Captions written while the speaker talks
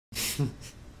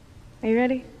Are you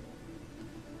ready?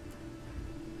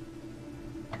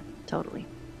 Totally.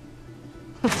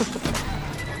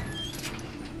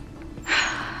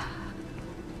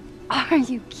 Are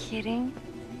you kidding?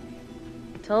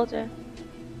 Told ya.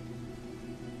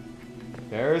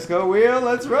 Periscope wheel,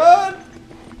 let's run!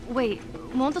 Wait,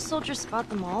 won't the soldiers spot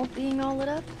them all being all lit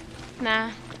up?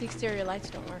 Nah, the exterior lights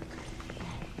don't work.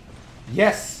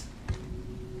 Yes!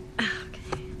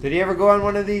 Okay. Did he ever go on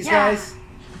one of these guys?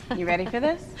 You ready for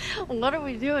this? What are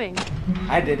we doing?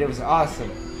 I did, it was awesome.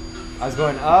 I was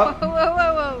going up Whoa, whoa,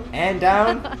 whoa, and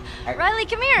down. whoa. Riley,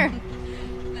 come here!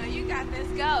 No, you got this,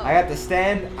 go. I got the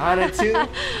stand on it too.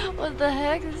 What the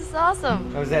heck? This is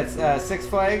awesome. I was at Six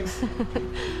Flags.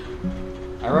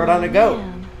 I rode on a goat.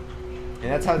 Man.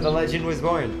 And that's how the legend was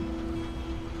born.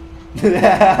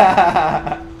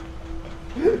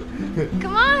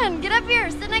 Come on, get up here,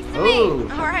 sit next to Ooh.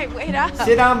 me. All right, wait up.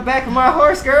 Sit on back of my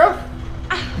horse, girl.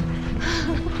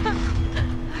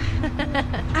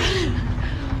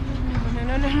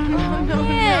 No.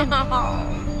 Man.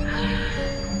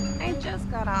 I just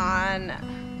got on.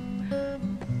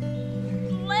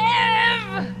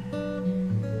 Live!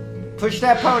 Push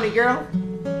that pony, girl.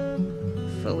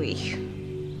 Phooey.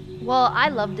 Well, I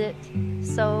loved it,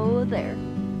 so there.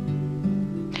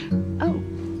 Oh.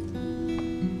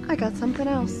 I got something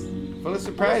else. Full of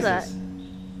surprises.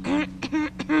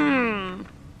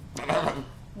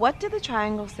 What did the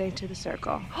triangle say to the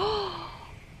circle?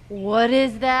 What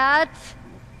is that?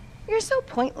 You're so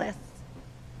pointless.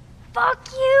 Fuck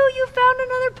you! You found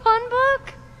another pun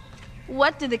book?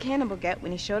 What did the cannibal get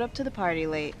when he showed up to the party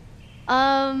late?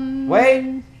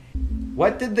 Wait.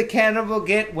 What did the cannibal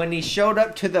get when he showed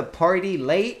up to the party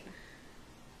late?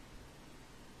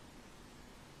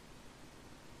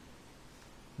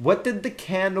 What did the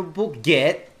cannibal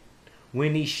get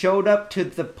when he showed up to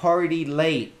the party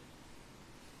late?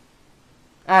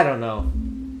 I don't know.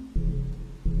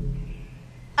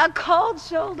 A cold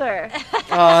shoulder.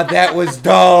 Oh, that was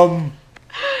dumb.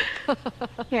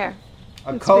 Here.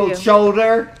 A It's for cold you.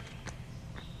 shoulder.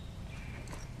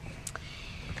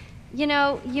 You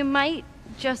know, you might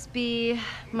just be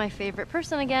my favorite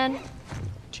person again.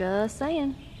 Just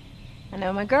saying. I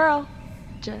know my girl.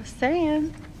 Just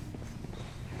saying.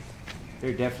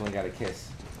 They definitely got a kiss.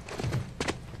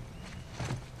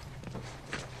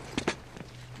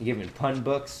 You giving pun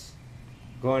books,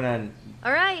 going on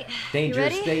All right,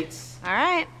 dangerous you ready? dates. All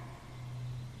right.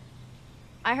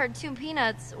 I heard 2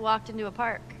 peanuts walked into a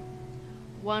park.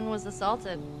 One was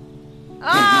assaulted. Good one.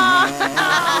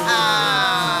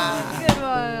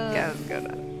 That was good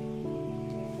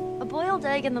one. A boiled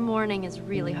egg in the morning is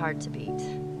really hard to beat.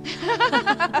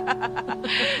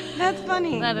 That's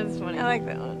funny. That is funny. I like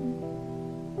that one.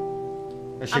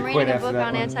 I should I'm quit reading a after book that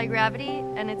on one. anti-gravity,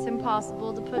 and it's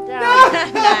impossible to put down.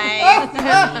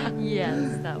 Nice.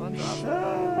 Yes, that one's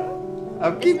awesome.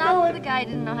 I'll It's keep not that going. the guy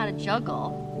didn't know how to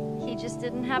juggle. He just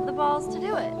didn't have the balls to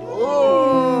do it.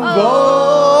 Oh,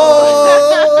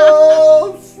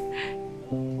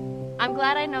 balls! I'm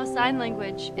glad I know sign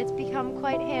language. It's become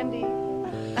quite handy.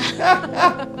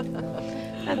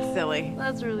 That's silly.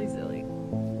 That's really silly.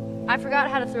 I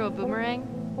forgot how to throw a boomerang,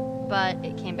 but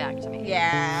it came back to me.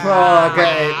 Yeah. Oh,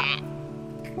 okay.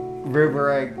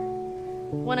 Boomerang.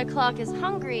 When a clock is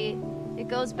hungry, it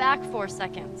goes back 4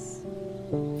 seconds.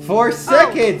 4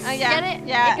 seconds. Oh, yeah. Get it?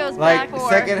 Yeah. It goes Like back 4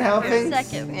 second helpings?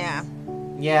 seconds. Yeah.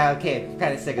 Yeah, okay. I'm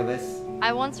kind of sick of this.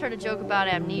 I once heard a joke about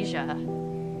amnesia,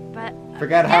 but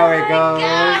Forgot how There it I goes.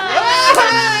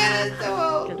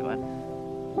 Ah, good one.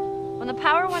 When the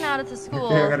power went out at the school,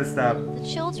 Okay, I gotta stop. the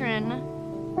children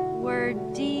were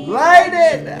Light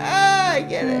it! Ah, I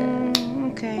get it.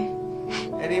 Okay.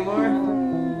 Any more?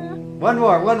 One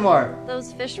more.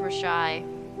 Those fish were shy.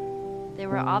 They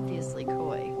were obviously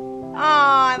coy.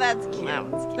 Aw, that's cute. That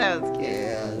one's cute. That was cute.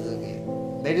 Yeah, it's okay.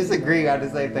 They just agree on the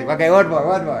same thing. Okay, one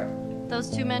more. Those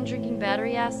 2 men drinking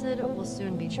battery acid will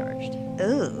soon be charged.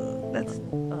 Ooh, that's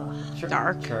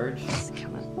dark. Church. It's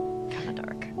kind of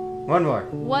dark. One more.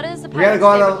 What is the We gotta pirate's go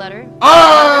on favorite a... letter?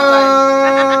 Ah!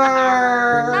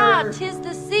 'Tis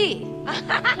the sea.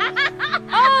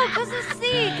 Oh, 'cause the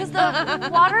sea, 'cause the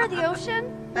water, the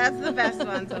ocean. That's the best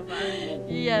one so far.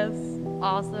 Yes,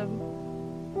 awesome.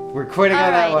 We're quitting All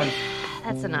on that right. one.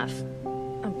 That's enough.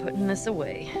 I'm putting this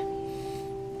away.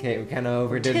 Okay, we kind of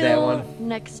overdid Till that one.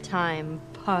 next time,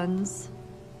 puns.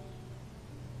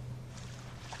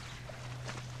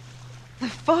 The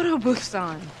photo booth's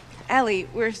on. Ellie,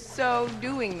 we're so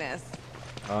doing this.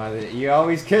 Oh, you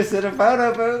always kiss in a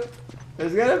photo booth.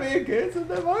 There's gonna be a kiss in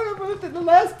the photo booth in the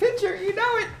last picture. You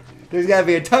know it. There's gotta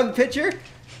be a tongue picture.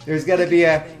 There's gotta be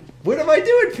a What am I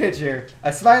doing picture?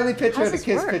 A smiley picture How's and a this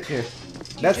kiss work? picture.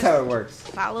 That's how it works.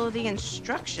 Follow the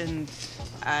instructions,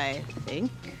 I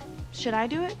think. Should I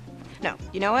do it? No,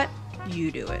 you know what?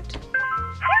 You do it.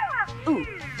 Ooh,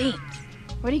 thanks.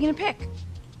 What are you gonna pick?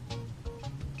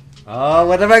 Oh,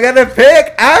 what am I gonna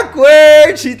pick?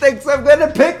 Awkward! She thinks I'm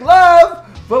gonna pick love,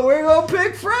 but we're gonna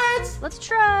pick friends! Let's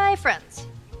try friends.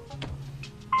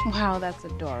 Wow, that's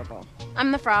adorable.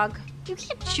 I'm the frog. You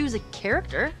can't choose a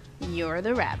character. You're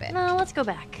the rabbit. No, let's go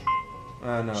back.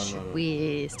 No.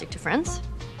 We stick to friends.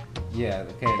 Yeah,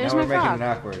 okay, There's now we're my making frog. it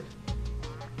awkward.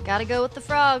 Gotta go with the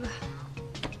frog.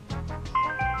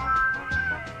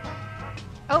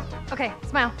 Oh, okay,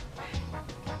 smile.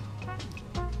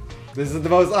 This is the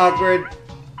most awkward.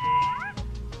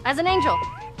 As an angel.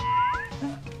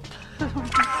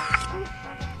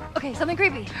 Okay, something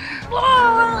creepy.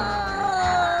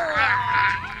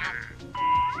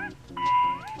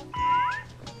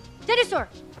 Teddy store.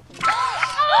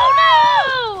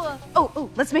 Oh no! Oh,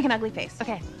 let's make an ugly face.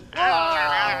 Okay.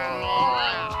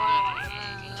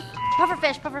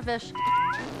 Pufferfish.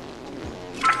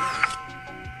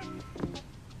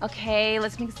 Okay,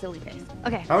 let's make a silly face.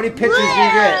 Okay. How many pictures do you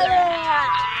get?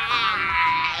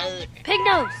 Pig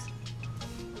nose.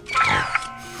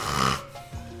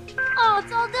 Oh,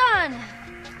 it's all done.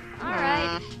 All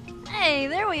right. Hey,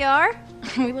 there we are.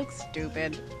 We look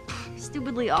stupid.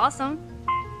 Stupidly awesome.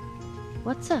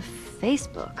 What's a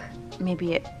Facebook?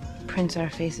 Maybe it prints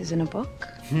our faces in a book?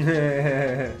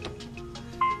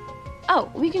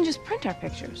 Oh, we can just print our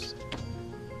pictures.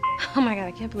 Oh my god,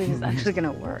 I can't believe this is actually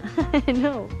gonna work. I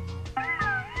know.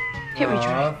 Hit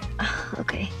retry.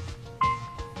 Okay.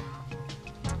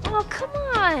 Oh, come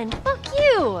on. Fuck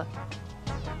you.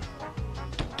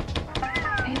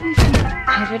 Maybe we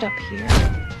can put it up here.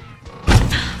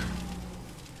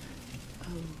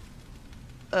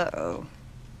 Uh-oh.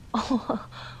 Oh,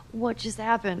 what just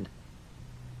happened?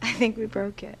 I think we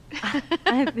broke it.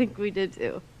 I think we did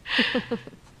too.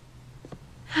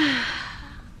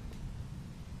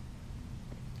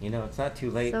 You know, it's not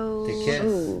too late So- to kiss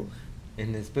Ooh.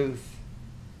 in this booth.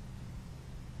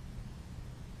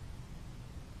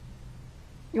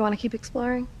 You want to keep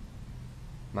exploring?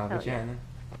 My Hell yeah. vagina.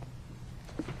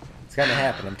 It's gonna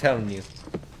happen, I'm telling you.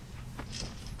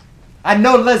 I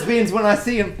know lesbians when I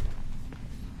see them.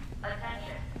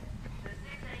 Attention. The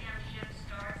 6 a.m. shift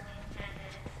starts in 10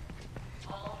 minutes.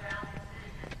 All drowning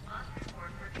citizens must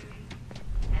report for duty.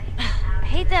 I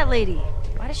hate that lady.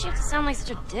 Why does she have to sound like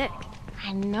such a dick?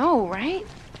 I know, right?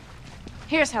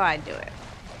 Here's how I do it.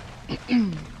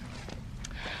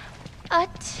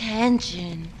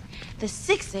 Attention. The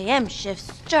 6 a.m. shift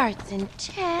starts in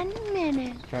 10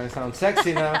 minutes. Trying to sound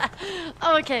sexy now.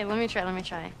 Oh, okay, let me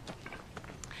try.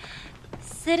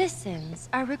 Citizens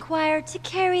are required to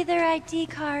carry their ID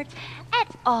card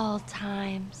at all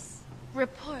times.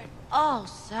 Report all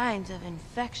signs of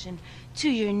infection to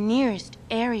your nearest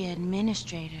area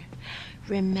administrator.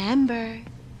 Remember,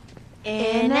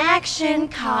 inaction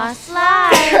costs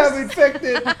lives. I'm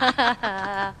infected.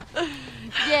 Yeah,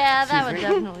 that Excuse would me?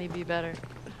 definitely be better.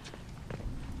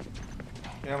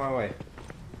 Get out of my way.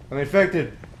 I'm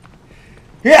infected.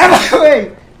 Get out of my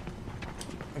way!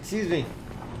 Excuse me.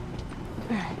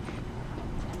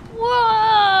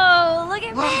 Whoa! Look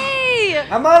at me!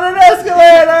 I'm on an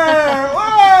escalator!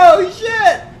 Whoa!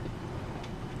 Shit!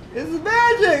 This is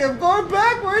magic! I'm going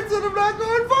backwards and I'm not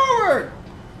going forward!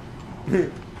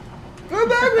 Going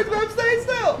backwards, but I'm staying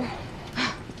still!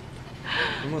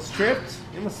 You almost tripped?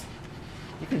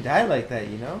 You can die like that,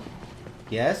 you know?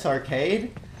 Yes,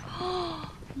 arcade.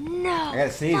 No I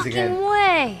gotta sneeze fucking again.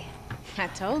 way! I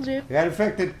told you. I got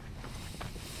infected.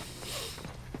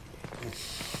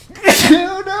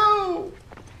 Oh no!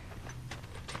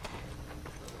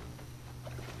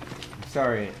 I'm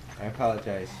sorry. I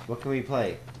apologize. What can we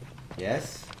play?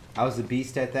 Yes? I was a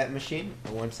beast at that machine.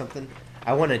 I won something.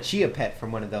 I won a Chia Pet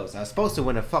from one of those. I was supposed to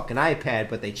win a fucking iPad,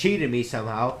 but they cheated me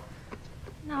somehow.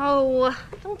 No,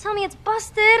 don't tell me it's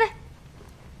busted!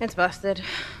 It's busted.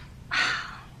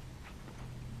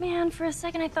 Man, for a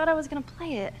second I thought I was gonna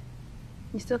play it.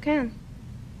 You still can.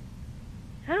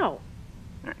 How? All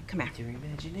right, come here. Your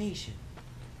imagination.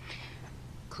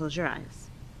 Close your eyes.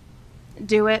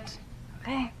 Do it.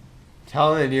 Okay.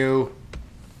 Telling you.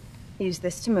 Use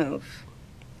this to move.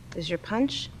 This is your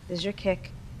punch. This is your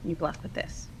kick. You block with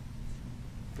this.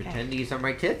 Pretend to use on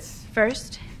my tits.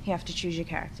 First, you have to choose your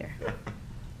character.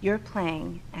 You're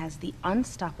playing as the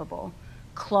unstoppable,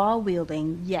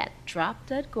 claw-wielding, yet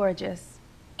drop-dead gorgeous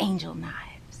Angel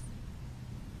Knives.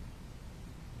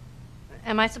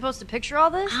 Am I supposed to picture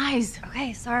all this? Eyes.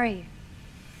 Okay, sorry.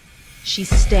 She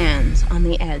stands on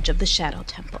the edge of the Shadow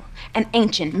Temple, an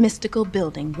ancient mystical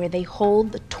building where they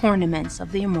hold the tournaments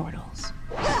of the immortals.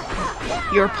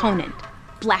 Your opponent,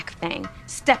 Black Fang,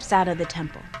 steps out of the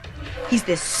temple. He's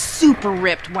this super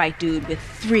ripped white dude with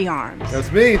 3 arms.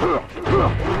 That's me. He's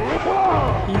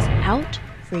out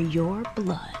for your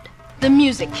blood. The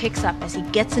music kicks up as he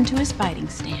gets into his fighting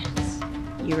stance.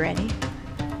 You ready?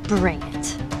 Bring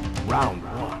it. Round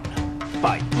 1.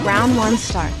 Fight. Round 1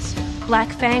 starts. Black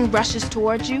Fang rushes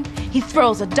towards you. He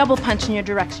throws a double punch in your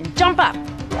direction. Jump up!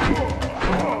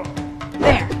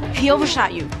 There, he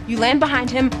overshot you. You land behind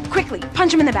him. Quickly,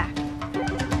 punch him in the back.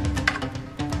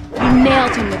 You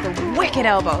nailed him with a wicked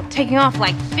elbow, taking off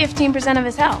like 15% of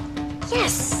his health.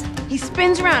 Yes! He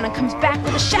spins around and comes back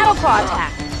with a Shadow Claw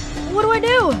attack. What do I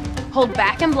do? Hold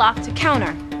back and block to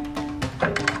counter.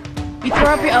 You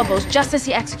throw up your elbows just as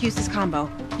he executes his combo.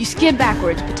 You skid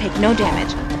backwards but take no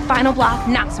damage. The final block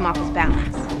knocks him off his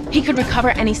balance. He could recover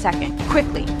any second.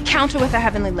 Quickly, counter with a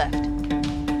heavenly lift.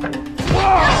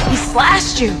 He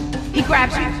slashed you. He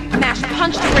grabs you. Mash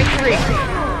punch to break free.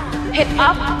 Hit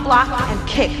up, block, and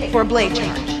kick for a blade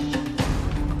change.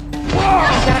 You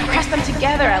gotta press them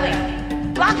together, Ellie.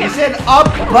 Block him. He said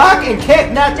up, block, and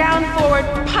kick, not Down, forward,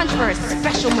 punch for his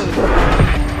special move.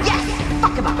 Yes!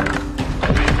 Fuck him up.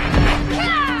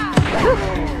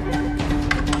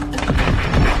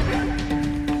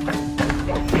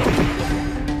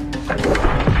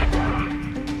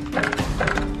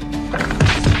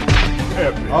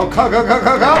 Oh, combo!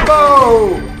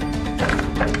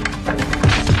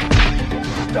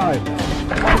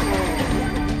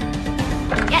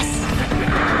 Yes!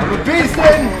 I'm a beast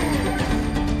then!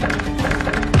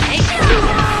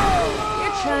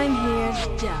 Your time here's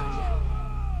done.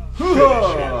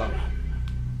 Hoo-ha!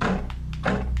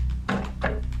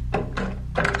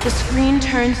 The screen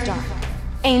turns dark.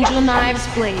 Angel Knives'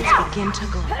 blades begin to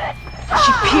glow.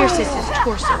 She pierces his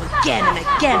torso again and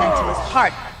again until his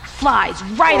heart flies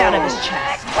right out of his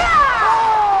chest.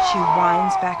 She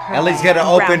winds back her Ellie's leg gotta and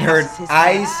open her roundhouses his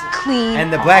eyes, head clean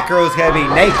and the off. black girl's gotta be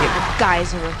naked. A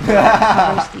geyser of blood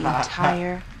covers the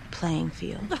entire playing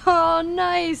field. Oh,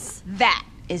 nice! That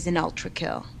is an ultra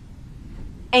kill.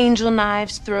 Angel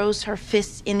Knives throws her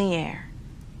fists in the air.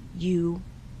 You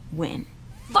win.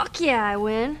 Fuck yeah, I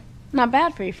win. Not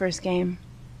bad for your first game.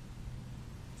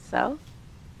 So?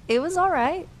 It was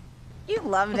alright. You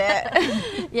loved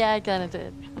it. Yeah, I kinda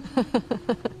did.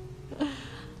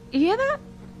 You hear that?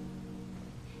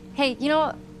 Hey, you know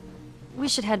what? We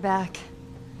should head back.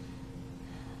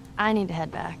 I need to head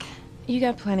back. You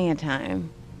got plenty of time.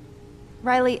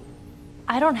 Riley,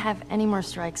 I don't have any more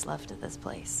strikes left at this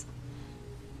place.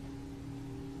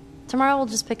 Tomorrow we'll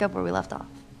just pick up where we left off.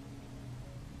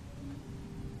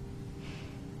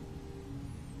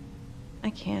 I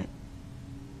can't.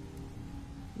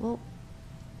 We'll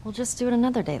just do it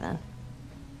another day then.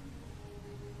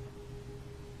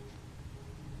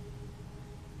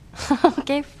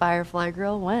 Okay, Firefly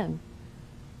Girl, when?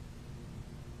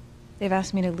 They've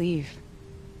asked me to leave.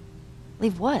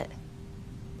 Leave what?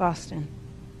 Boston.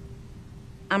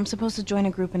 I'm supposed to join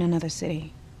a group in another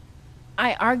city.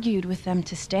 I argued with them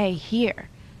to stay here.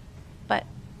 But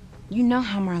you know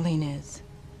how Marlene is.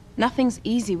 Nothing's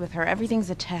easy with her. Everything's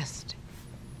a test.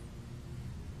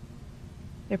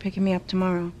 They're picking me up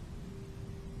tomorrow.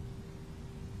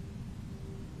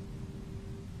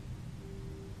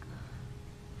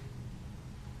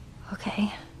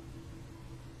 Okay.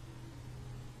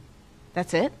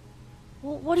 That's it?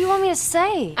 Well, what do you want me to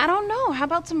say? I don't know. How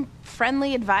about some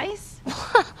friendly advice?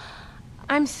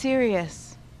 I'm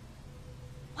serious.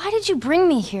 Why did you bring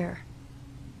me here?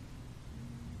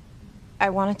 I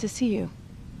wanted to see you.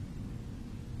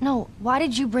 No, why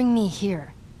did you bring me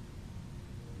here?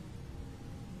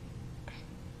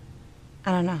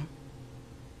 I don't know.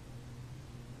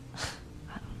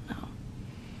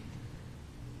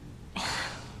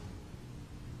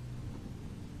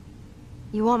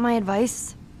 You want my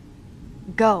advice?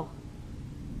 Go.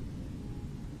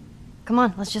 Come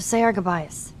on, let's just say our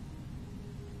goodbyes.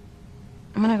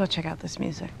 I'm gonna go check out this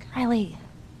music. Riley.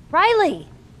 Riley!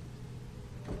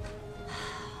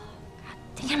 God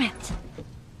damn it.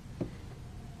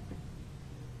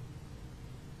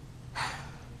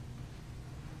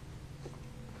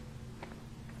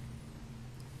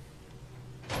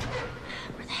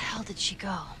 Where the hell did she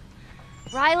go?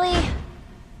 Riley!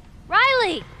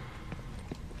 Riley!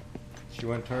 She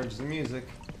went towards the music.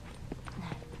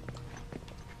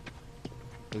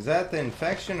 Is that the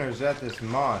infection or is that this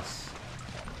moss?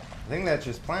 I think that's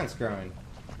just plants growing.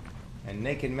 And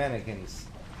naked mannequins.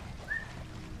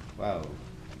 Wow.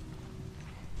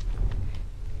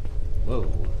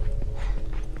 Whoa.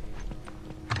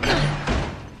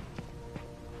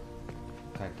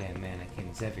 Goddamn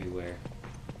mannequins everywhere.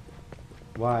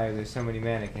 Why are there so many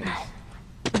mannequins?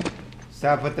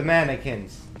 Stop with the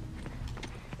mannequins.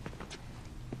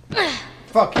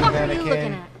 Fucking What are you looking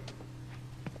mannequin. at?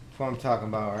 That's what I'm talking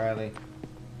about, Riley.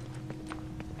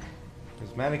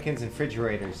 There's mannequins and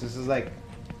refrigerators. This is like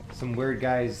some weird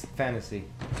guy's fantasy.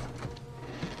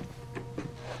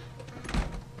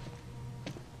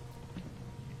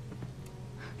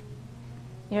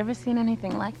 You ever seen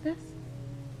anything like this?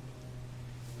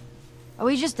 Are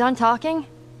we just done talking?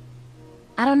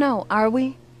 I don't know, are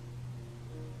we?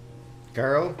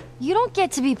 Girl? You don't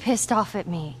get to be pissed off at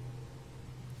me.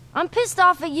 I'm pissed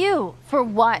off at you. For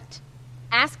what?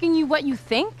 Asking you what you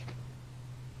think?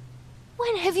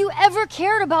 When have you ever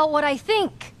cared about what I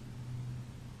think?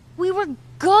 We were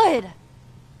good.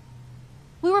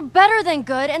 We were better than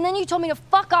good, and then you told me to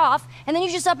fuck off, and then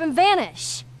you just up and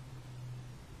vanish.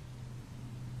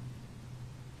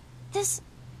 This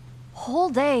whole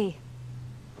day...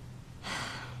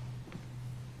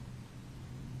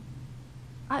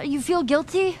 you feel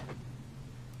guilty?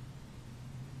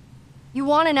 You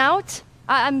want an out?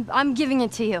 I'm giving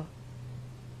it to you.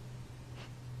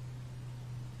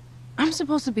 I'm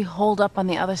supposed to be holed up on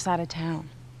the other side of town.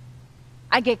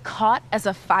 I get caught as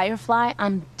a firefly,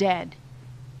 I'm dead.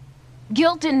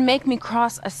 Guilt didn't make me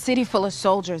cross a city full of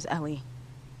soldiers, Ellie.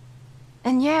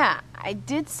 And yeah, I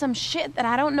did some shit that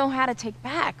I don't know how to take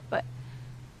back, but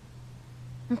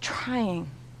I'm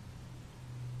trying.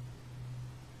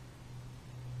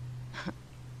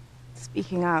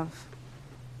 Speaking of,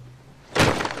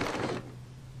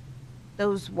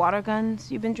 those water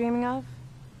guns you've been dreaming of?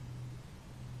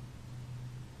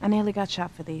 I nearly got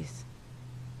shot for these.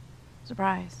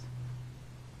 Surprise.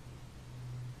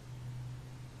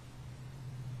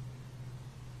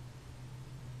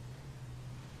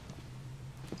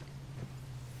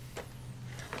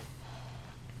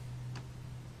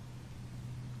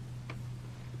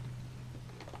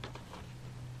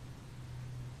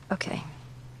 Okay.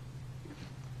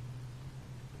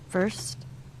 First,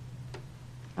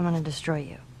 I'm gonna destroy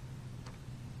you.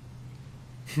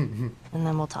 And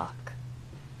then we'll talk.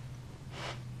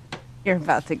 You're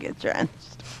about to get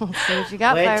drenched. Let's see what you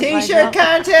got, Wet Firefly t-shirt Girl.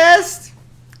 contest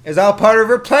is all part of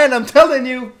her plan, I'm telling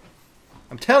you.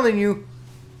 I'm telling you.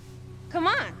 Come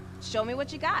on, show me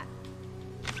what you got.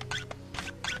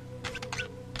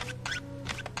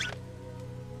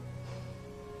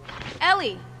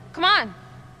 Ellie, come on.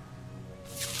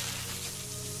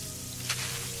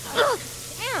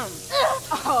 Damn.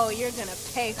 Oh, you're gonna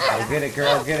pay for Oh, that. get it,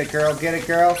 girl, get it, girl, get it,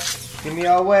 girl. Get me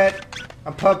all wet.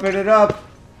 I'm pumping it up.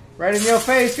 Right in your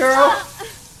face, girl.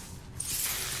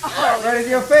 Right in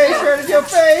your face, right in your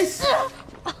face.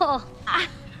 Oh.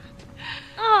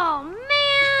 Oh,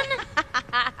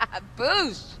 man!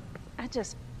 Boosh. I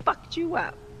just fucked you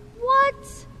up. What?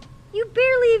 You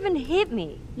barely even hit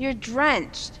me. You're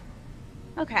drenched.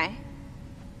 Okay.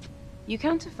 You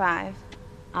count to 5.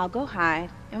 I'll go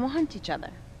hide, and we'll hunt each other.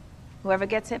 Whoever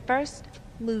gets hit first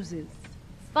loses.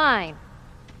 Fine.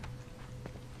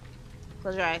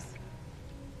 Close your eyes.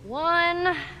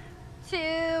 1, 2,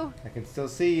 I can still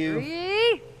see you.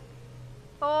 3,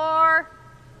 4,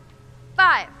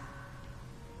 5.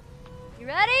 You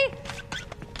ready?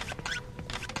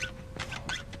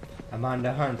 I'm on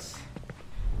the hunts.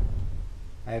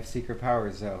 I have secret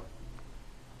powers, though.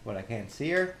 What, I can't see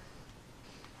her?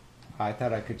 I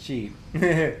thought I could cheat.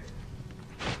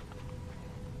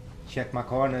 Check my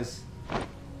corners.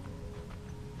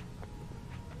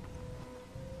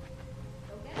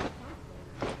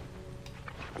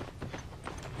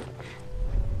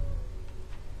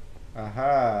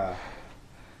 Aha.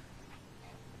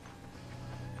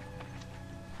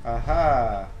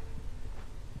 Aha.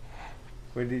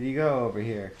 Where did he go over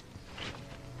here?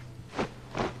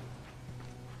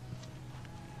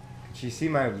 Did you see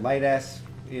my light ass,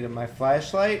 my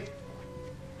flashlight?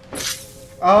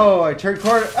 Oh, I turned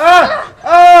corner. Ah!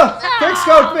 Ah! Quick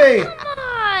scope me! Come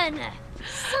on!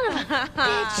 Son of a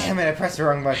bitch. Damn it, I pressed the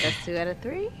wrong button. 2 out of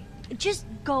 3. Just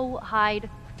go hide.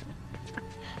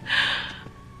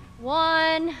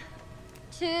 1,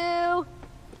 2,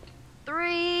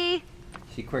 3,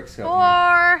 She quick scoped me.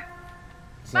 4.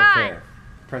 It's not Fine. fair.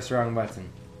 Press the wrong button.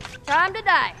 Time to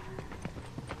die.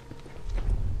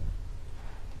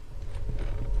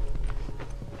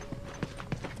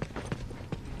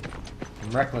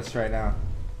 I'm reckless right now.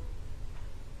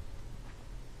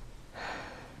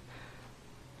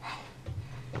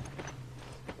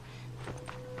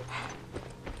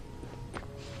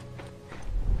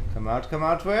 Come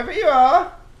out, wherever you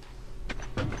are.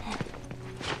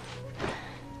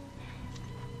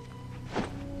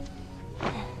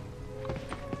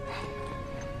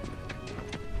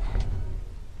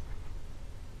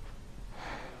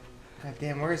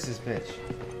 is this bitch?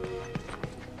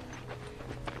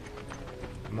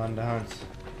 I'm on the hunt.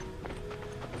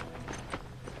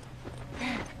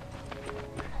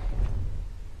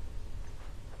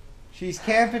 She's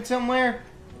camping somewhere?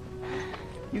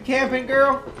 You camping,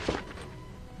 girl?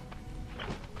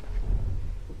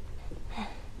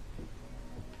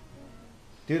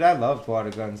 Dude, I loved water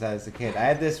guns as a kid. I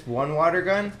had this one water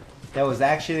gun that was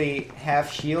actually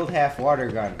half shield, half water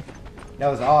gun. That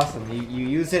was awesome. You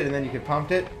use it and then you could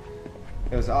pump it.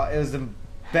 It was the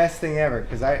best thing ever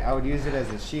because I would use it as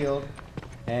a shield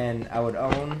and I would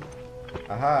own.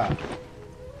 Aha.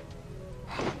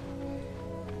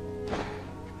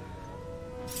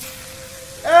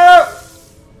 Oh!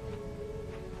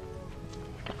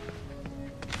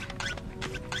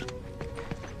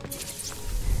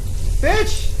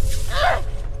 Bitch!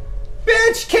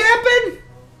 Bitch, camping!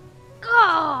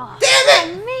 Oh, Damn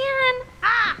it! man!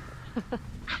 Ah!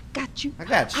 I got you. I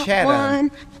got I shat on.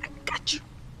 won. I got you.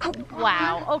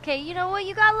 Wow. Okay, you know what?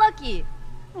 You got lucky.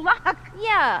 Luck.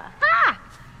 Yeah. Ah!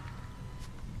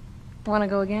 Want to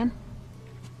go again?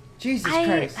 Jesus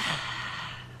Christ.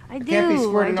 I do. Can't be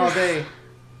squirting I all just- day.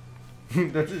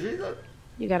 That's what she said.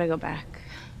 You gotta go back.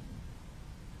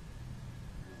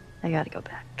 I gotta go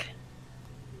back.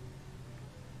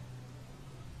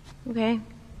 Okay.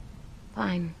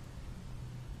 Fine.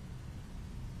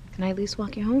 Can I at least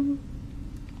walk you home?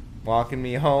 Walking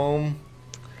me home.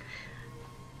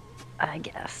 I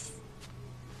guess.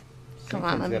 Come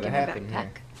on, let me Something's get gotta my happen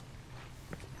backpack.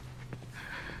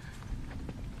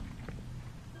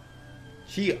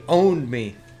 here. She owned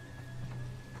me.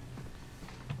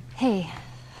 Hey,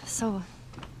 so...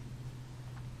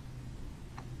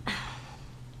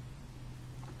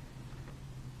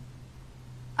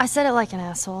 I said it like an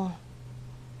asshole,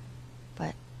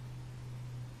 but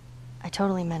I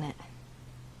totally meant it.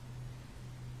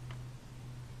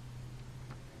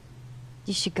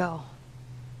 You should go.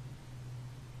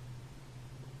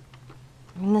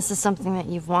 I mean, this is something that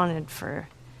you've wanted for,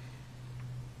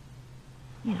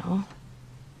 you know,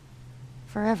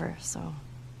 forever, so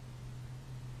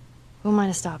who am I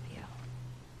to stop you?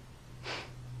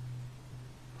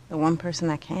 The one person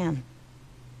that can.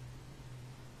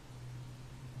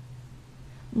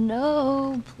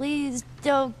 No, please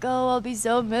don't go. I'll be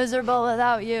so miserable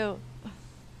without you.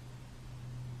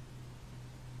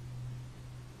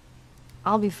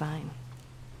 I'll be fine.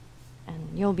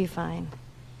 And you'll be fine.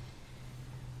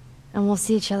 And we'll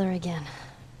see each other again.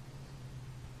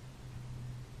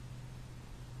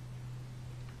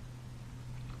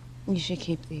 You should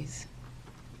keep these.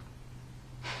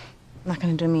 Not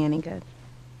gonna do me any good.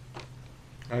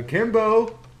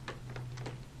 Akimbo.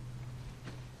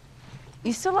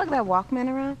 You still lug that Walkman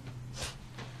around?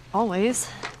 Always.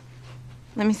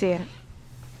 Let me see it.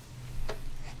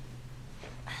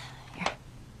 Here.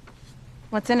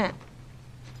 What's in it?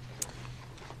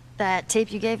 That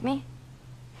tape you gave me?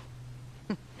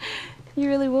 You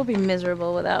really will be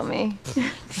miserable without me.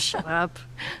 Shut up.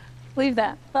 Leave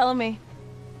that. Follow me.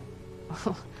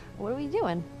 What are we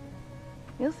doing?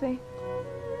 You'll see.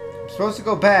 I'm supposed to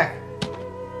go back.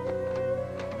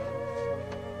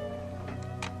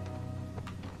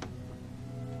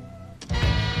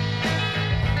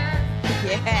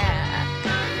 Yeah.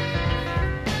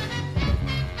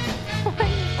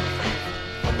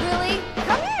 Really?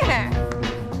 Come here.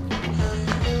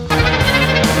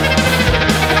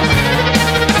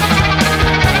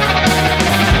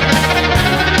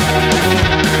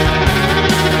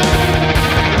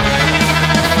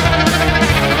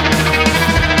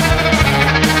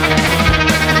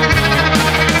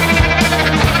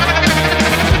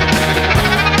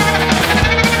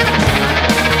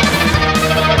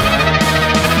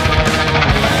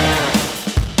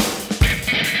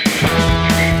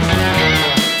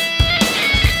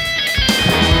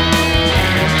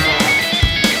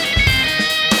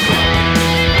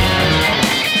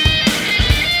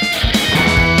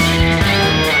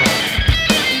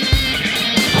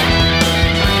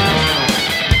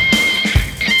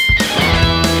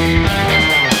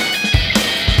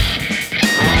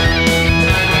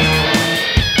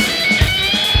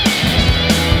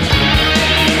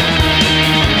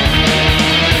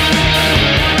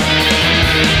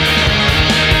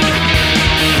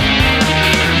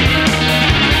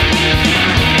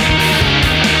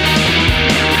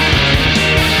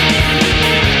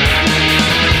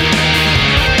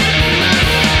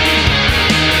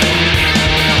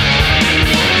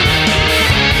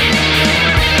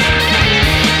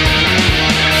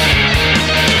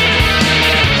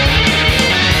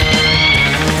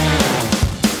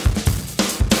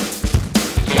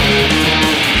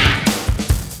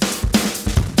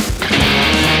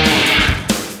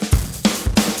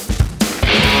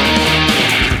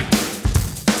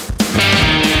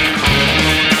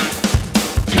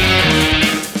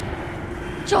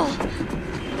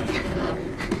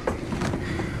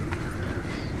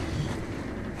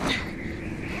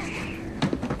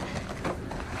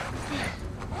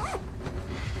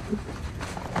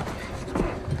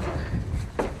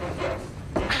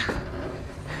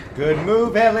 Good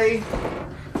move, Ellie.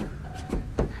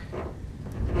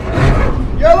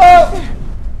 YOLO!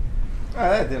 Oh,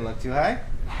 that didn't look too high.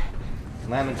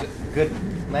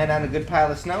 Land on a good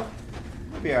pile of snow.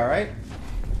 Be alright.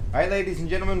 Alright, ladies and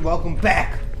gentlemen, welcome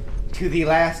back to The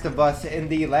Last of Us. In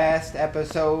the last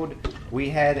episode, we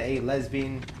had a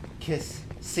lesbian kiss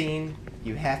scene.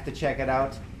 You have to check it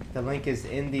out. The link is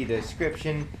in the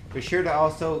description. Be sure to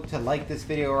also like this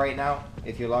video right now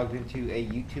if you're logged into a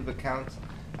YouTube account.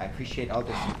 I appreciate all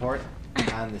the support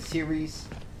on the series.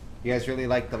 You guys really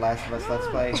like The Last of Us Let's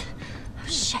Play? Oh,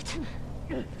 shit.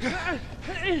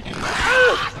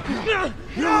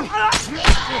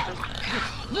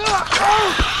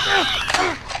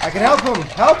 I can help him!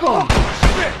 Help him!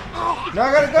 No,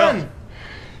 I got a gun!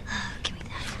 Give me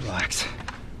that. Relax.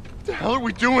 What the hell are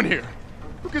we doing here?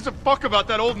 Who gives a fuck about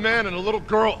that old man and a little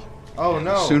girl? Oh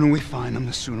no. The sooner we find them,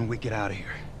 the sooner we get out of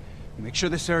here. Make sure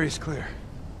this area's clear.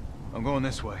 I'm going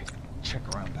this way. Check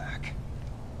around back.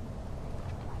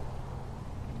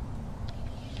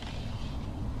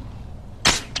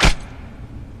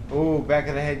 Ooh, back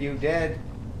of the head, you dead.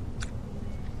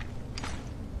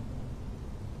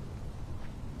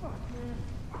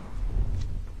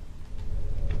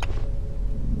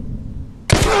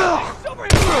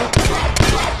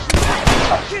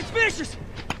 It's vicious!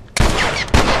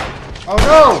 Oh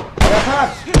no! I got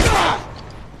popped!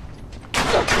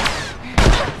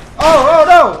 Oh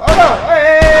no! Oh no!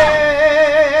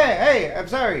 Hey! I'm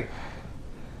sorry.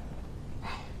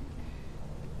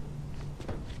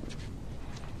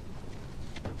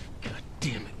 God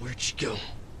damn it, where'd she go?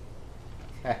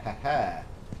 Ha ha ha.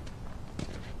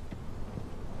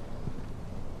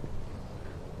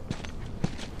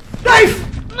 Knife!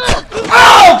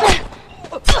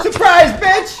 Oh! Surprise,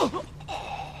 bitch!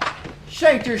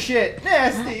 Shanked her shit.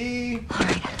 Nasty.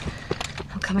 Alright.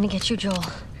 I'm coming to get you, Joel.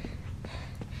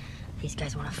 These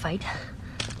guys want to fight?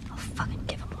 I'll fucking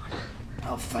give them one.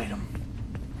 I'll fight him.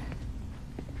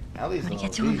 Ellie's I'm a gonna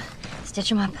get to little him, beast.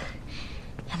 stitch him up,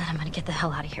 and then I'm gonna get the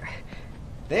hell out of here.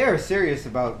 They are serious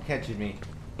about catching me.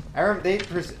 I remember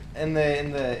in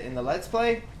the Let's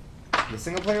Play, the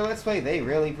single player Let's Play, they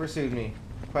really pursued me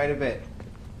quite a bit.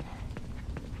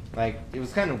 Like, it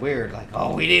was kind of weird. Like,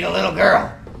 oh, we need a little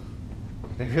girl.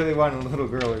 They really wanted a little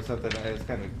girl or something. It was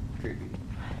kind of creepy.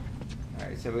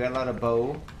 Alright, so we got a lot of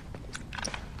bow.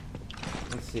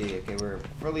 Let's see. Okay, we're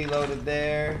fully loaded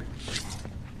there.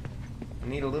 I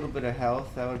need a little bit of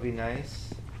health. That would be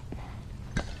nice.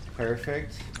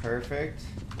 Perfect. Perfect.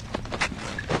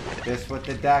 Just what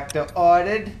the doctor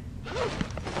ordered.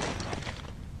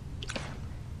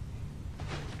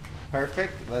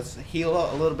 Perfect. Let's heal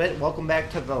a little bit. Welcome back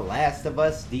to The Last of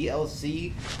Us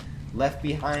DLC Left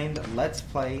Behind Let's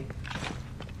Play.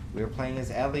 We're playing as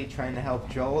Ellie, trying to help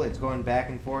Joel. It's going back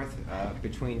and forth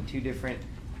between two different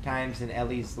times in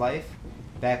Ellie's life.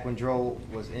 Back when Joel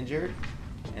was injured.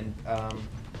 And,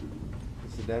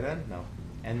 is it dead end? No.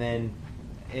 And then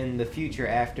in the future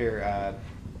after,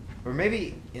 or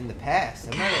maybe in the past.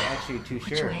 I'm not actually too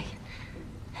sure. Which way?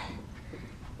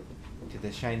 To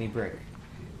the shiny brick.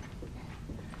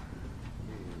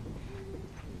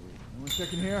 One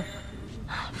second here.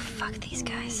 Oh, fuck these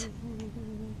guys.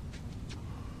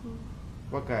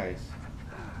 What guys?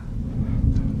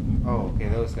 Oh, okay,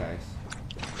 those guys.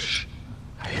 Shh.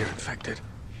 I hear infected.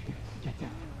 Get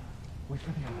down. Wait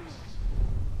for the others.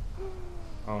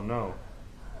 Oh no.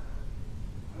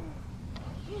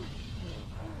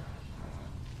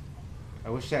 I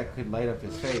wish that could light up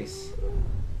his face.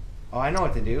 Oh, I know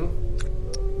what to do.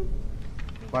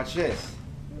 Watch this.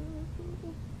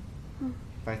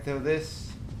 If I throw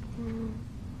this...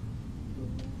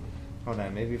 Hold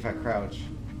on, maybe if I crouch.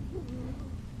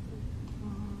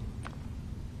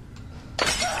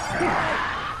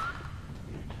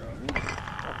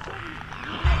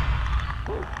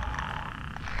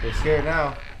 They're scared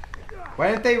now.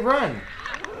 Why didn't they run?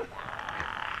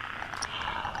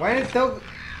 Why didn't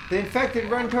the infected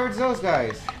run towards those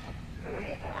guys?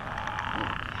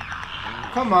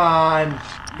 Come on.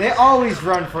 They always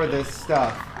run for this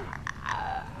stuff.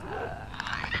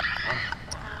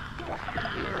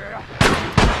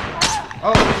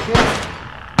 Oh shit.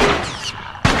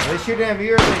 They shouldn't have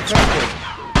yours infected.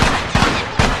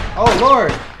 Oh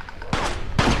lord.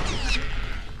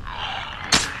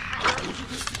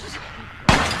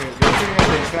 Okay, they shouldn't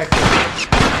have infected.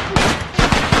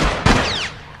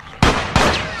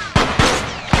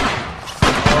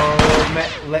 Oh,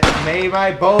 may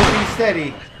my bow be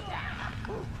steady.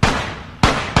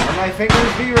 And my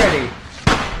fingers be ready.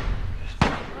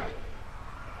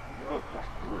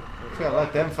 Just gotta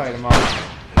let them fight them off.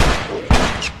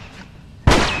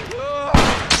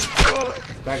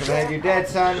 Back of the head, you're dead,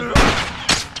 son.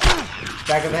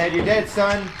 Back of the head, you're dead,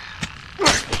 son.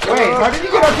 Wait, how did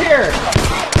you get up here?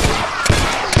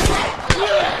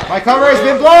 My cover has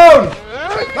been blown!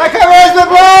 My cover has been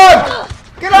blown!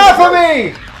 Get off of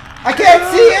me! I can't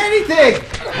see anything!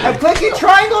 I'm clicking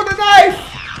triangle to knife!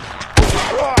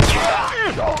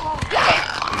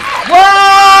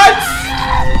 What?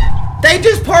 They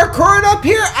just parkoured up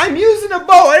here? I'm using a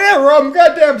bow and arrow. I'm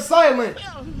goddamn silent.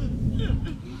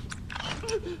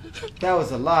 That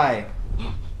was a lie.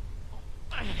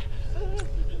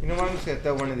 You know what? I'm just gonna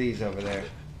throw one of these over there.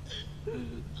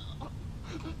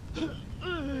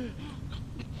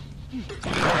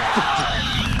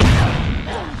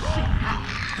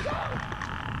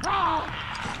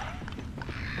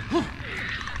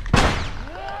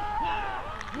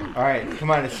 All right,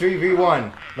 come on, it's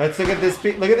 3v1. Let's look at this.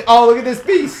 Look at this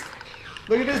beast.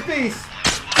 Look at this beast.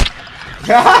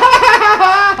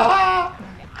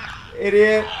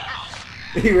 Idiot.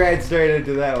 He ran straight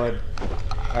into that one.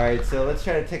 All right, so let's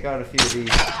try to take out a few of these.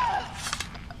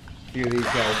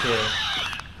 Guys here.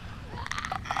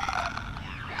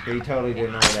 Okay, you totally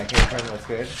didn't know where that came from. That's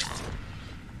good.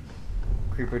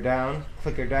 Creeper down,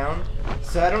 clicker down.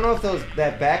 So I don't know if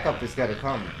that backup is gonna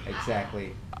come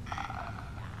exactly.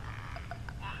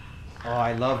 Oh,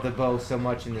 I love the bow so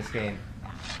much in this game.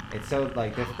 It's so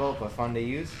like difficult but fun to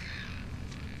use.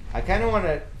 I kind of want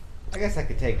to. I guess I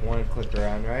could take one click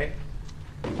around, right?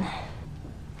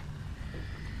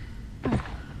 I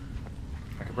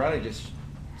could probably just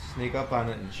sneak up on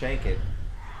it and shank it.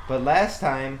 But last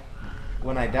time,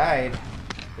 when I died,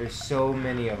 there's so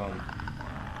many of them.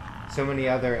 So many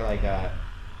other like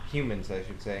humans, I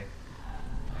should say.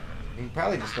 You can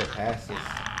probably just go past this.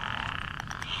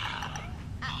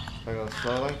 If I go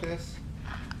slow like this.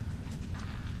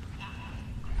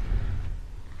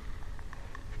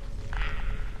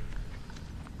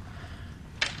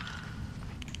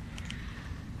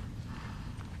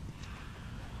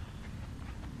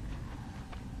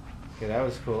 Okay, that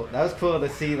was cool. That was cool to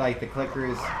see like the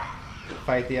clickers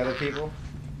fight the other people.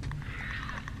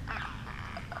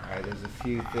 Alright, there's a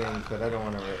few things, but I don't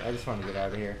want to. I just want to get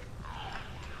out of here.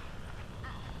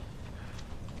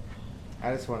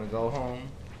 I just want to go home.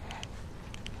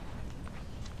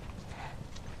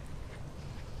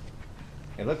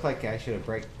 It looked like I should have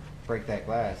break that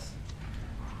glass.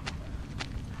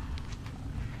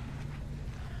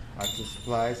 Lots of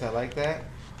supplies. I like that.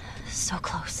 So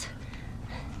close.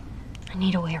 I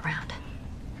need a way around.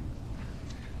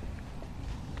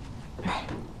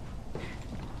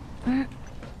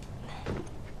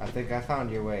 I think I found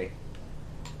your way.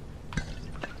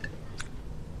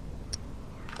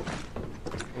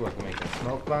 Ooh, I can make a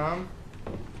smoke bomb.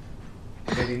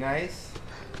 Pretty nice.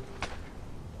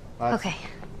 Okay.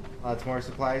 Lots more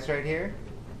supplies right here.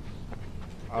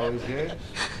 Always good.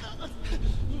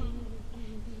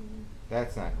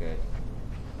 That's not good.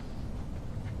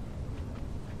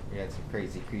 We got some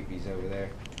crazy creepies over there.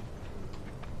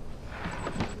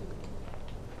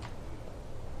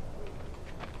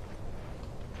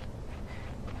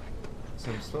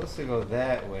 So I'm supposed to go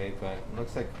that way, but it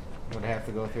looks like I'm gonna have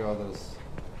to go through all those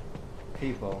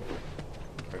people.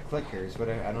 Or clickers, but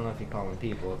I don't know if you call them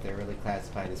people, if they're really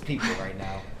classified as people right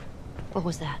now. What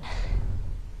was that?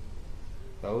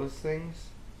 Those things?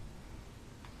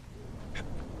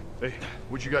 Hey,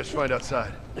 what'd you guys find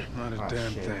outside? Not a Oh,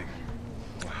 damn shit. thing.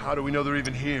 How do we know they're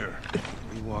even here?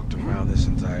 We walked around this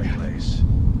entire place.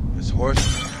 This horse.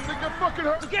 I think I fucking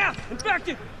heard. Look out!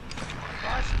 Infected!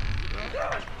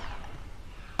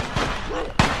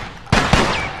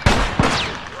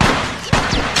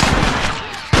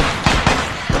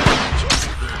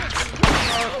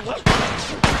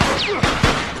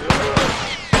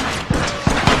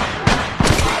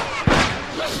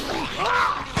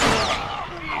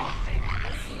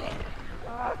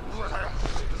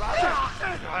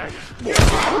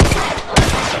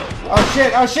 Oh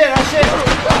shit, oh shit, oh shit!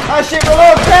 Oh shit, we're a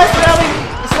little faster, Ellie!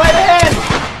 It's right ahead!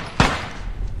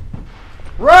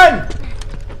 Run!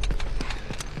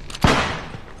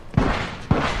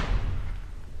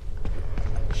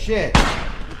 Shit.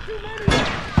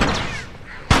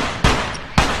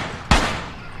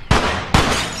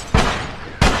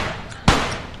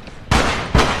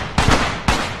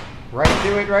 Right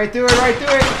through it, right through it, right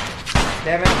through it!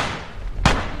 Damn it.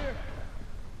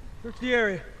 Search the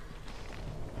area.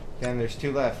 Damn, there's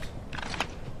two left.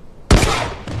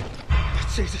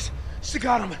 Jesus, she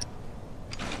got him.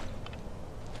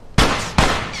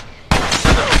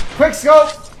 Quick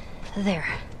scope! There.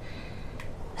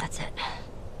 That's it.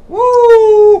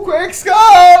 Woo! Quick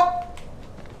scope!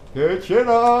 Good shit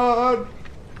on!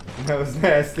 That was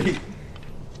nasty.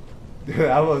 Dude,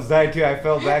 I almost died too. I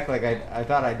fell back like I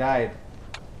thought I died.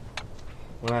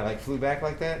 When I like flew back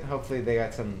like that. Hopefully they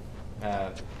got some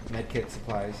medkit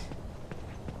supplies.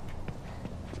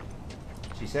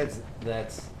 She says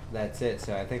that's it,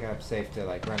 so I think I'm safe to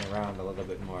like run around a little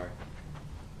bit more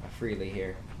freely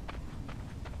here.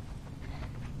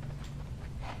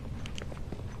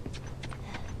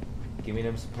 Give me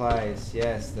them supplies.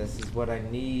 Yes, this is what I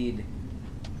need.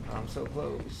 I'm so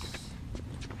close.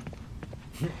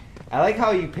 I like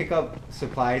how you pick up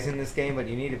supplies in this game, but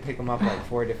you need to pick them up like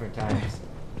 4 different times.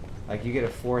 Like you get a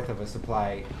 1/4 of a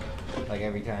supply like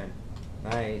every time.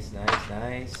 Nice, nice,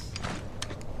 nice.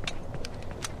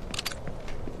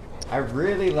 I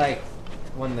really like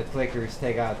when the clickers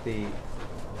take out the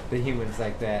humans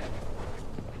like that.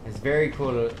 It's very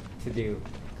cool to do.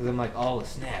 Because I'm like, oh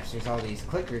snaps, there's all these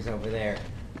clickers over there.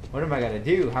 What am I going to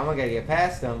do? How am I going to get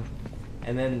past them?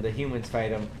 And then the humans fight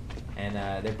them. And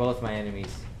they're both my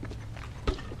enemies.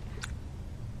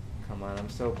 Come on, I'm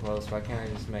so close. Why can't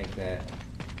I just make that?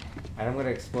 Alright, I'm going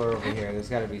to explore over here. There's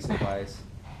got to be supplies.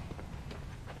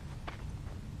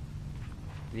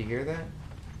 Did you hear that?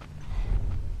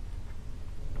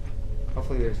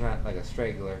 Hopefully there's not like a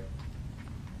straggler.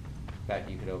 Bet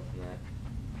you could open that.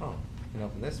 Oh, you can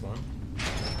open this one.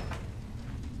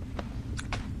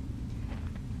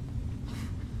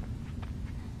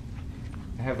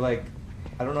 I have like,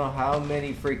 I don't know how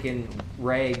many freaking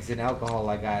rags and alcohol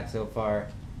I got so far.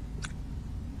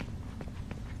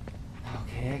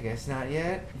 Okay, I guess not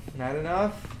yet. Not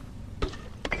enough.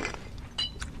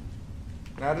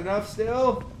 Not enough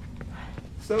still.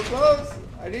 So close.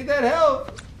 I need that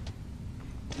help.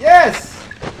 Yes!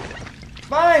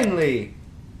 Finally!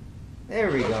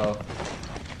 There we go.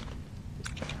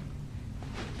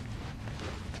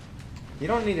 You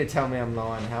don't need to tell me I'm low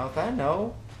on health. I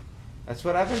know. That's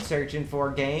what I've been searching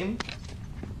for, game.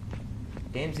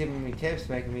 Game's giving me tips,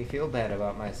 making me feel bad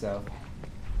about myself.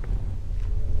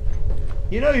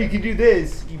 You know you can do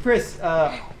this. You press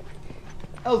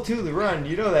L2 to run.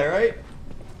 You know that, right?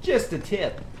 Just a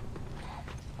tip.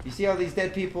 You see all these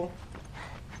dead people?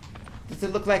 Does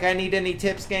it look like I need any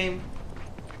tips, game?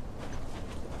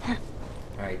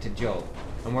 Alright, to Joel.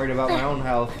 I'm worried about my own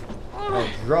health. Oh,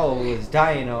 Joel is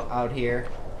dying out here.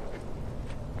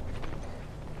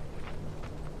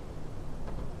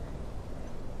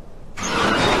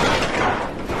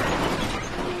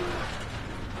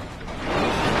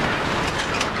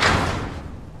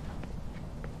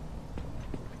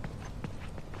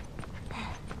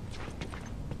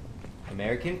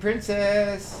 American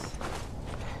Princess!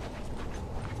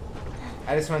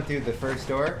 I just went through the first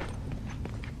door.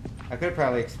 I could have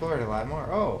probably explored a lot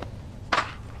more. Oh!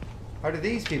 How did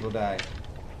these people die?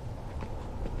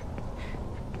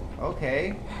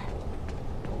 Okay.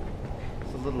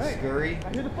 It's a little scurry.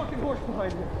 I hear the fucking horse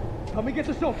behind me. Help me get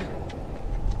this open.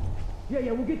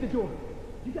 Yeah, we'll get the door.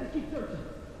 You guys keep searching.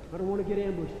 I don't want to get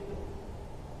ambushed.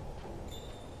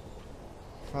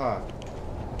 Fuck.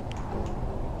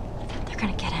 They're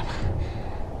gonna get him.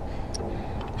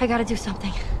 I gotta do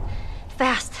something.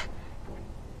 Fast.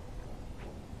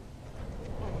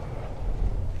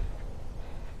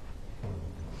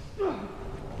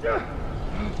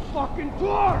 Fucking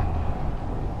door!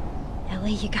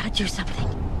 Ellie, you gotta do something.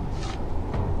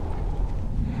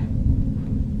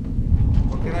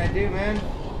 What can I do, man?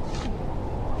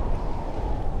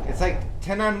 It's like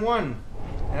 10 on 1,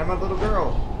 and I'm a little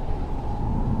girl.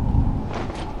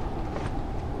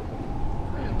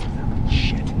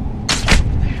 Shit.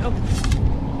 What the hell?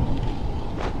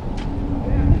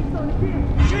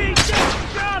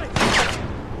 Got it!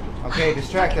 Okay,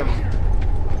 distract them.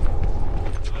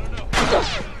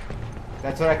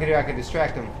 That's what I can do. I can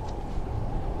distract them.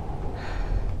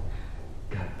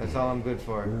 That's all I'm good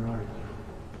for.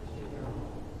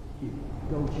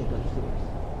 Go check upstairs.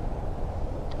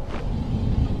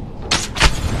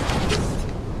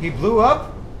 He blew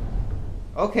up?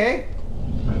 Okay.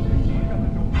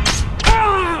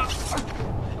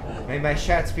 May my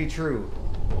shots be true.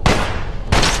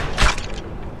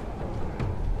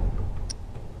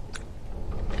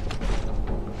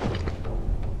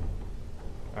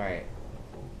 Alright.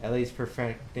 Ellie's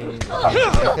perfecting the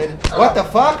method. What the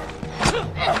fuck?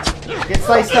 Get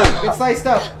sliced up. Get sliced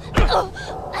up.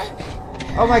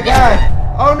 Oh my god.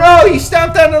 Oh no, you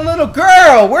stomped on a little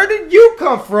girl. Where did you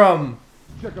come from?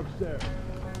 Check upstairs.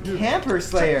 Camper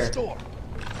Slayer.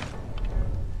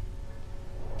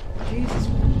 Jesus.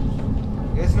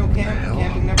 You guys know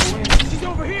camping never wins. She's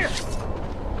over here.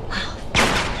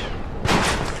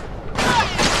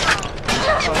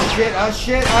 Oh shit, oh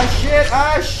shit, oh shit,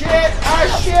 oh shit, oh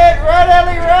shit! Run,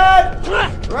 Ellie, run!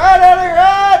 Run, Ellie,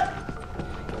 run!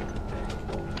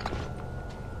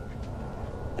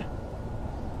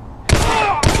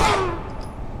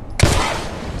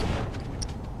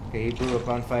 Okay, he blew up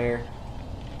on fire.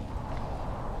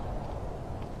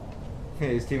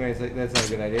 His teammates like, that's not a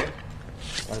good idea.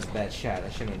 That was a bad shot. I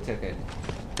shouldn't have took it.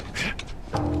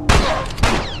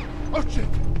 Oh shit!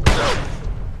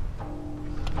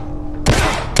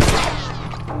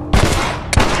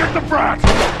 Get the brat!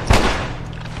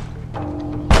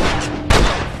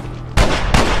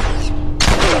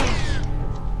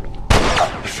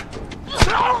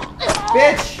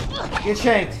 Bitch! Get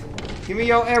shanked. Give me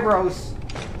your arrows.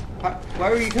 Why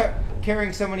were you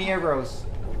carrying so many arrows?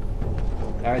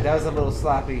 Alright, that was a little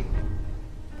sloppy.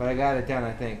 But I got it done,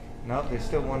 I think. Nope, there's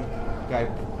still one guy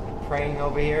praying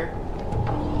over here.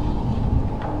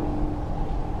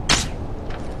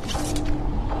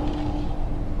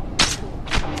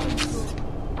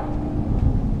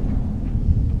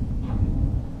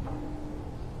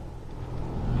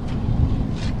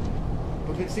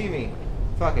 Who can see me?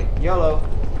 Fuck it. YOLO.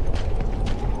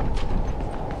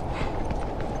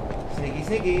 Sneaky,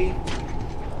 sneaky.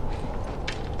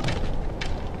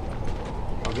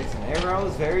 I'll get some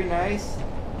arrows. Very nice.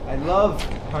 I love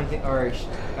hunting or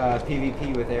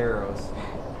PvP with arrows,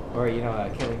 or you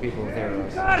know, killing people with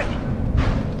arrows. Got it!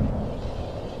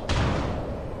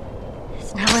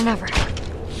 It's now or never.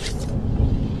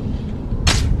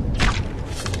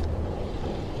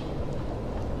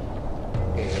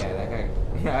 Okay, yeah, that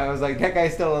guy. I was like, that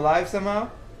guy's still alive somehow.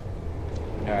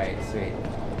 All right, sweet.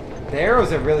 The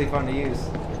arrows are really fun to use.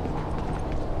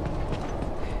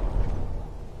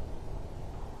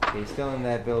 Okay, he's still in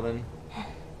that building.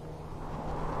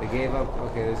 They gave up.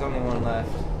 Okay, there's only one left.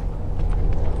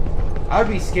 I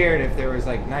would be scared if there was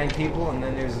like 9 people and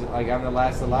then there's like I'm the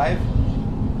last alive.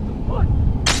 What?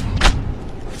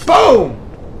 Boom!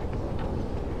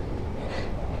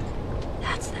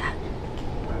 That's that.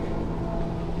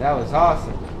 That was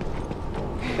awesome.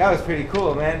 That was pretty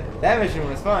cool, man. That mission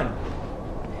was fun.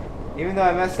 Even though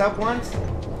I messed up once,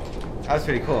 that was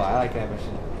pretty cool. I like that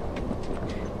mission.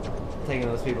 Taking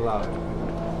those people out.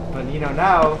 But you know,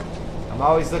 now I'm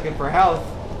always looking for health,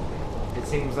 it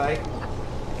seems like.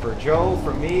 For Joel,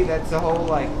 for me, that's the whole,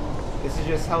 like, this is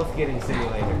just health getting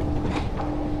simulator.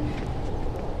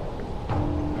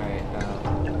 Alright,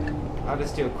 I'll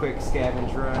just do a quick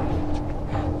scavenge run.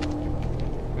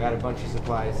 Got a bunch of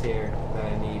supplies here that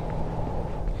I need.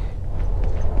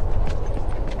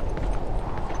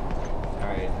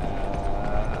 Alright,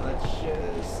 let's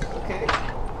just, okay.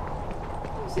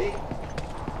 See?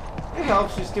 It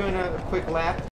helps just doing a quick lap.